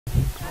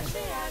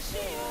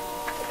Okay,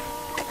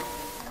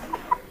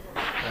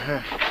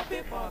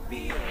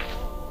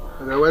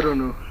 I don't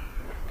know.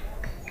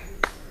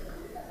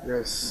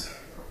 Yes.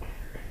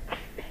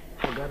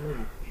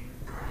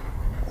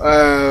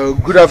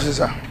 Good afternoon,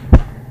 sir.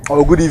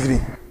 Or good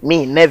evening.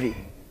 Me, Navy.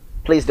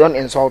 Please don't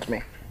insult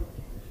me.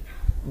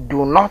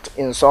 Do not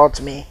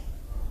insult me.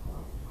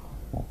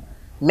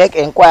 Make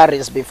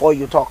inquiries before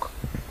you talk.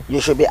 You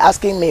should be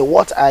asking me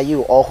what are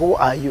you or who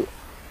are you.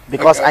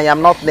 Because I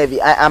am not Navy,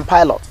 I am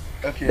pilot.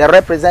 Okay. The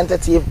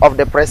representative of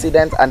the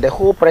president and the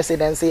whole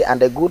presidency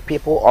and the good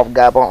people of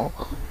Gabon.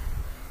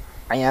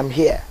 I am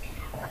here.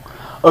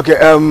 Okay,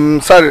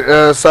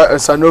 sorry,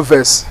 sir, no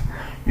verse.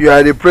 You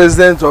are the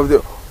president of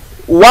the.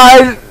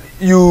 While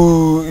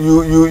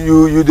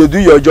you do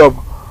your job,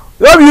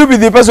 why you be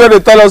the person where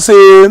they tell us say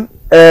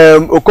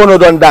Okono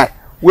don't die?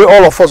 Where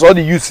all of us, all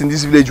the youths in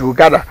this village will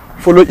gather,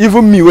 follow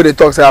even me where they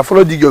talk say I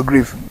follow dig your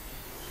grave.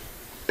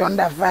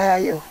 Thunder fire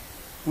you.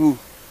 Who?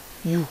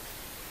 You.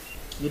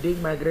 You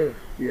dig my grave?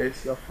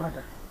 Yes. Your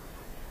father.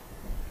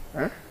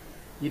 Huh?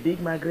 You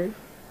dig my grave?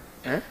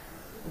 Huh?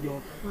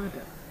 Your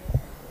father.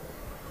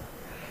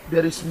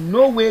 There is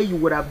no way you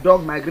would have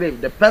dug my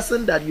grave. The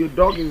person that you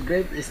dug his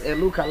grave is a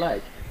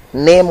look-alike.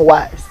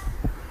 Name-wise.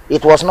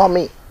 It was not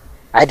me.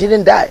 I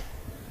didn't die.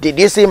 Did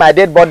you see my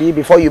dead body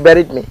before you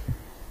buried me?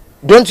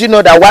 Don't you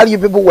know that while you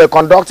people were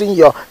conducting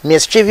your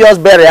mischievous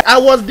burial, I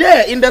was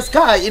there in the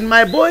sky in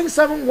my Boeing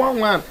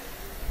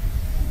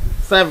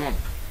 711-7.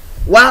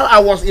 While I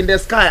was in the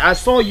sky, I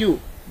saw you,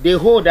 the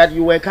hole that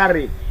you were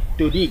carrying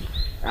to dig.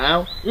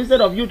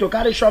 Instead of you to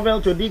carry shovel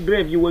to dig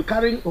grave, you were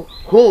carrying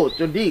hole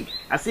to dig,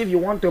 as if you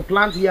want to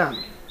plant yam.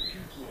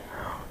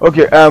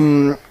 Okay,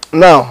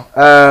 now,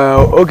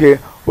 okay,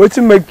 what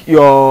to make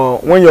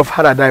when your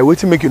father died, what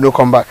to make you no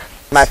come back?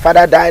 My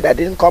father died, I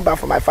didn't come back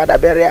for my father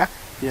burial.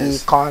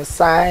 Yes. He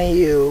consign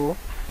you.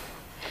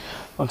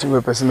 Until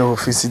a person will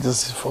visit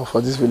this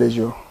for this village,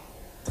 you.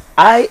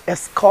 I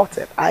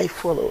escorted, I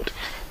followed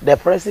the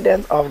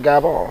president of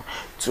Gabon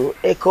to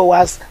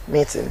ECOWAS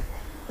meeting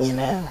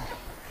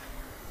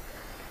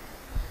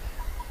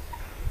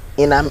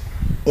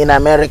in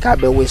America,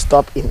 but we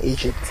stopped in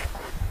Egypt.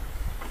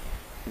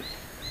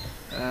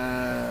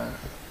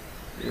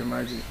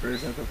 Imagine the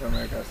president of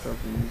America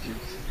stopped in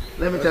Egypt.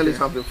 Let me tell you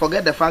something.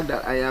 Forget the fact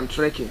that I am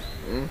trekking.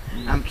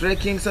 I'm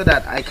trekking so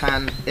that I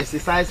can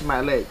exercise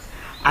my legs.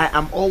 I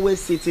am always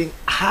sitting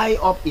high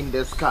up in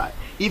the sky.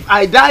 If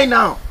I die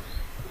now,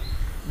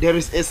 there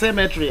is a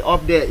cemetery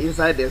up there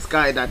inside the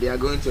sky that they are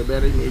going to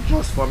bury me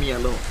just for me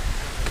alone.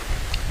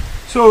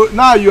 So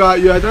now you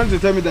are trying to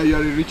tell me that you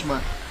are a rich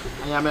man.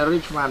 I am a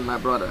rich man, my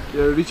brother.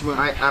 You're a rich man.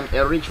 I am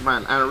a rich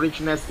man, and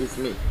richness is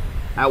me.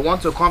 I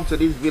want to come to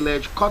this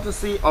village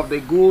courtesy of the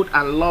good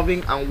and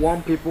loving and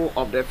warm people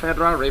of the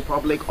Federal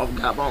Republic of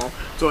Gabon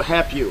to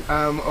help you.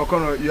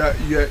 Okono,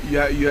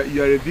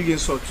 you are a big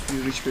insult to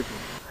the rich people.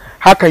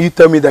 How can you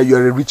tell me that you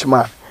are a rich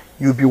man?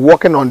 You'll be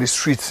walking on the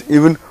streets,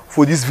 even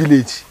for this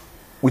village,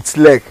 with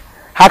leg.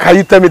 How can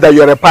you tell me that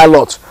you are a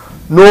pilot?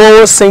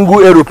 No single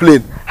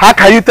aeroplane. How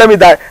can you tell me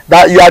that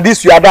you are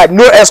this, you are that?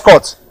 No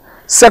escort.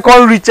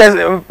 Second richest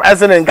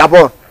person in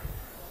Gabon.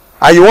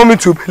 And you want me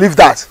to believe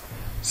that?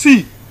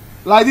 See,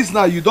 like this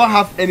now, you don't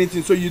have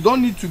anything, so you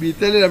don't need to be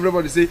telling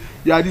everybody, say,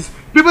 you are this.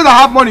 People that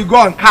have money go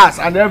on cars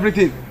and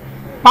everything.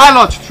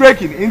 Pilot,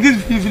 trekking in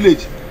this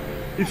village.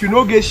 If you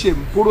don't get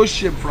shame, borrow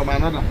shame from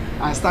another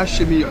and start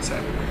shaming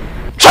yourself.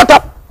 Shut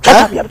up! Shut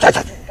up! Shut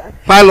up!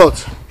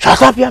 Pilot.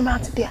 Shut up your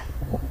mouth there.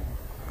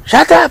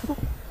 Shut up!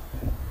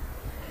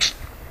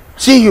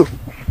 See you.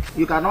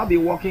 You cannot be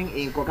working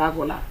in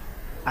Coca-Cola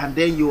and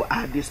then you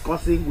are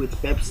discussing with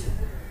Pepsi.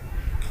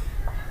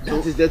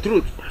 That is the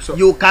truth. So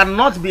you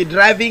cannot be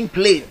driving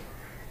plane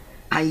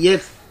and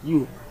yet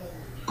you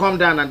come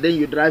down and then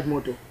you drive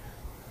motor.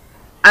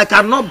 I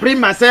cannot bring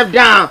myself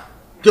down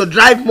to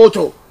drive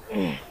motor.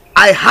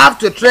 I have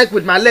to trek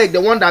with my leg,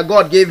 the one that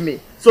God gave me.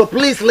 So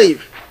please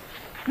leave.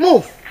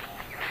 Move.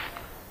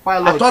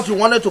 Pilot. I thought you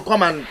wanted to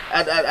come and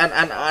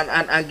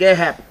get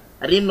help.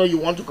 I didn't know you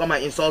want to come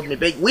and insult me.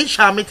 But we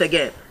shall meet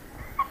again.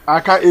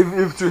 I can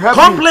if to help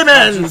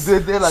compliments. Me,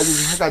 they like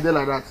this, like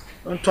that.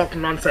 Don't talk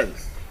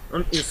nonsense.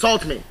 Don't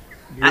insult me.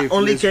 I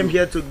only came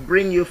here to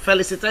bring you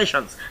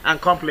felicitations and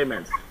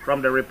compliments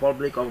from the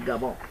Republic of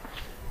Gabon.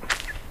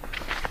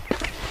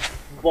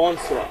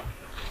 Bonsoir.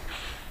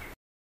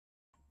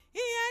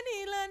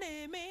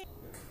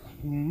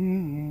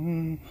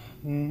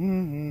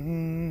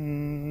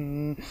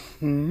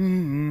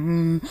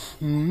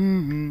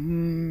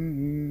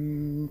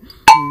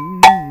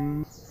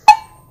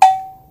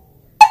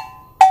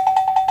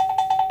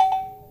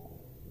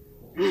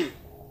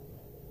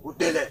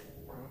 Utele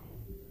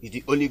is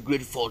the only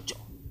great vulture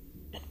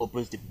that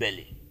opens the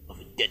belly of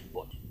a dead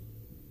body.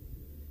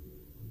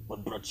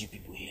 What brought you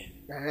people here?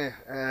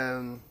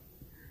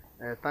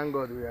 Thank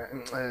God we are.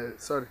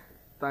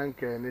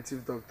 Thank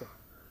native doctor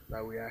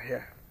that we are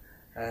here.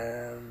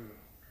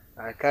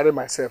 I carry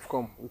myself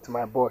come with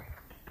my boy.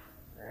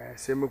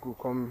 Say make we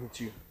come meet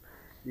you.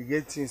 You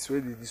get things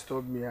where they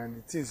disturb me and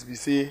the things we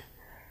say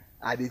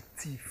I the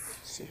thief.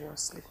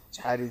 Seriously.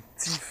 I the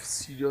thief,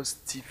 serious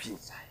thieving.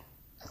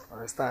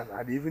 Understand?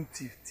 I dey even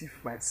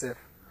thief myself.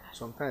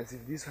 Sometimes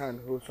if this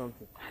hand hold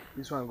something,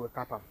 this one go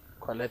tap am,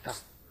 collect am.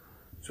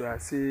 So I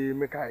say,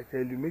 make I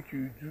tell you, make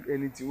you do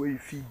anything where you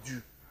feel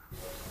do.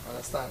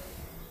 Understand?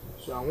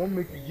 So I won't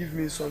make you give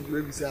me something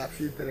where you say I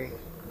feel drink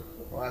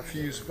or I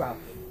feel use bath.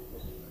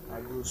 I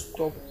go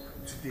stop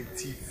to the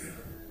thief.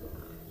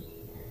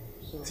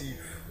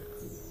 Thief.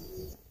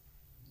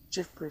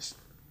 Chief priest,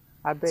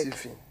 I beg.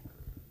 Thiefing.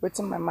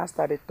 Wetin my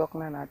master dey talk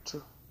now na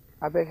true.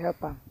 I beg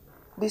help am.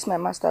 This my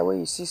master where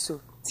you see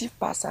so, thief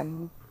pass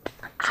and me.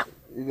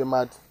 You dey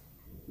mad?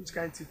 Which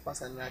kind of thief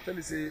pass and me? I tell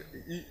you say,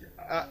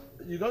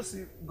 you don't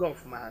see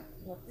golf, man.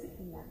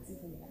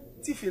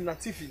 Thiefing na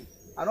thiefing.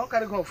 I don't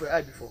carry gun for your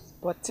eye before.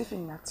 But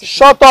thiefing na thiefing.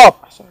 Shut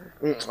up! Sorry.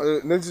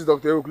 Notice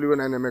Dr. Oakley when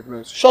I make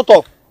noise. Shut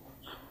up!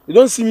 You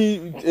don't see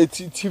me a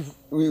thief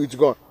with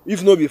gun.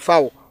 If no be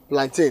foul,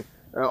 plantain,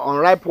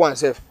 unripe one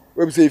self.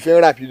 When we say if you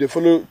ain't ripe, you dey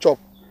follow chop.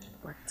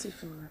 But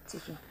thiefing na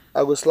thiefing.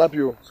 I go slap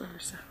you. Sorry,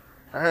 sir.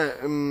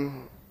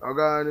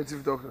 Oga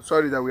native doctor,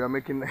 sorry that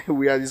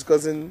we are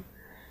discussing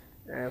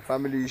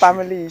family issue.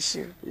 Family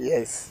issue.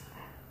 Yes.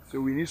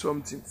 So we need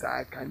something that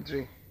I can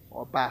drink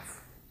or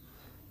bath.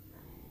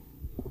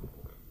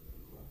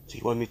 So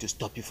you want me to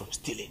stop you from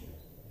stealing?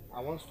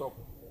 I won't stop.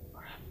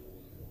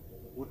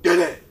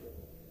 Udele,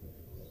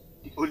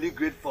 the only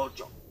great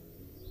vulture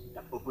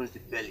that opens the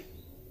belly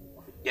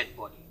of a dead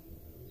body.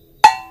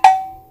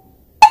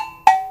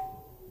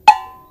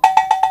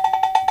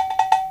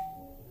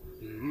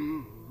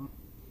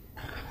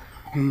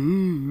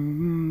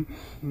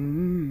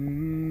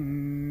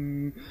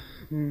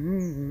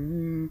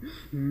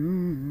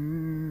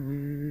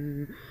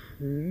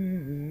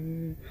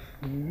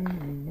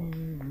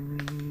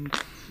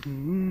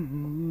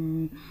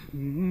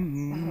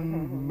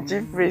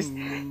 Chief priest,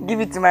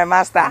 give it to my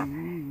master.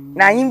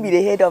 Now him be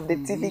the head of the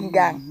thieving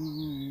gang.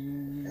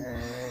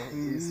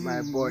 He's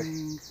my boy.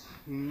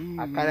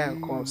 I carry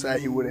him come so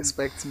he will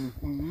respect me.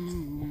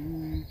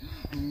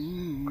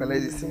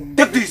 Collect this thing.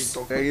 Take this!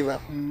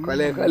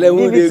 Collect.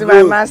 Give it to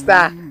my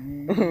master.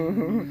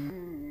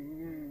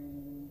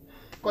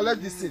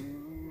 Collect this thing.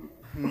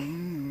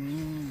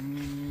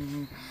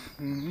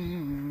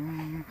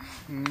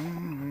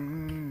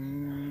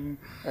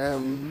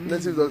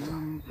 Native doctor,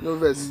 no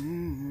verse.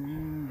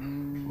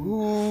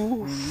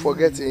 Who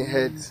forget in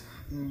head?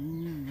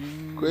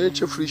 Could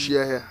you free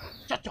share here?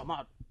 Shut your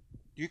mouth!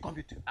 Do you come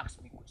here to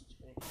ask me questions?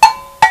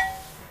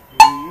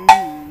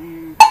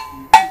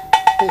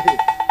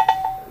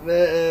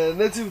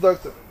 Native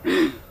doctor.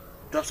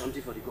 Drop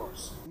something for the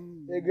gods.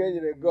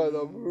 Again, the god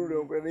of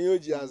Rudolph, and you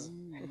jazz.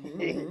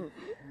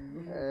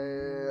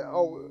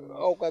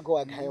 Oh, go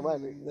on,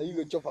 man. Now you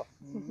go chopper.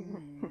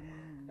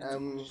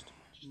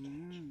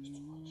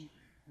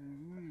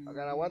 I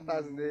got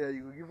 1,000 there.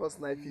 You will give us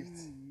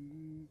 950.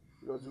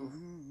 Because of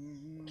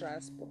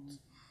Transport.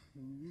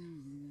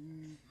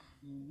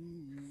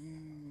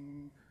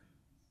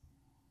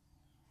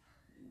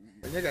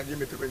 And you can give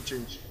me token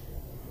change.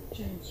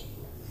 Change.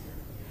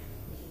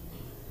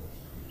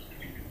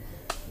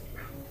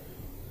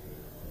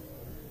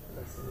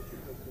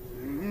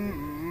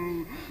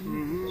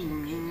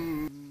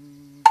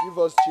 Give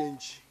us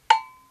change.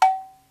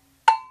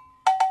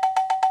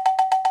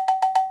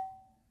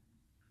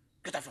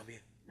 Get out from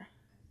here.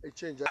 A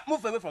change.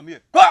 Move away from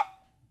here. Go!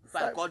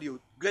 Before I call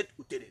you great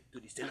Utere to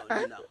the state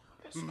of you now.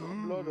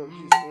 Blood of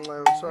Jesus.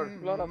 I'm sorry.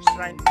 Blood of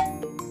strength.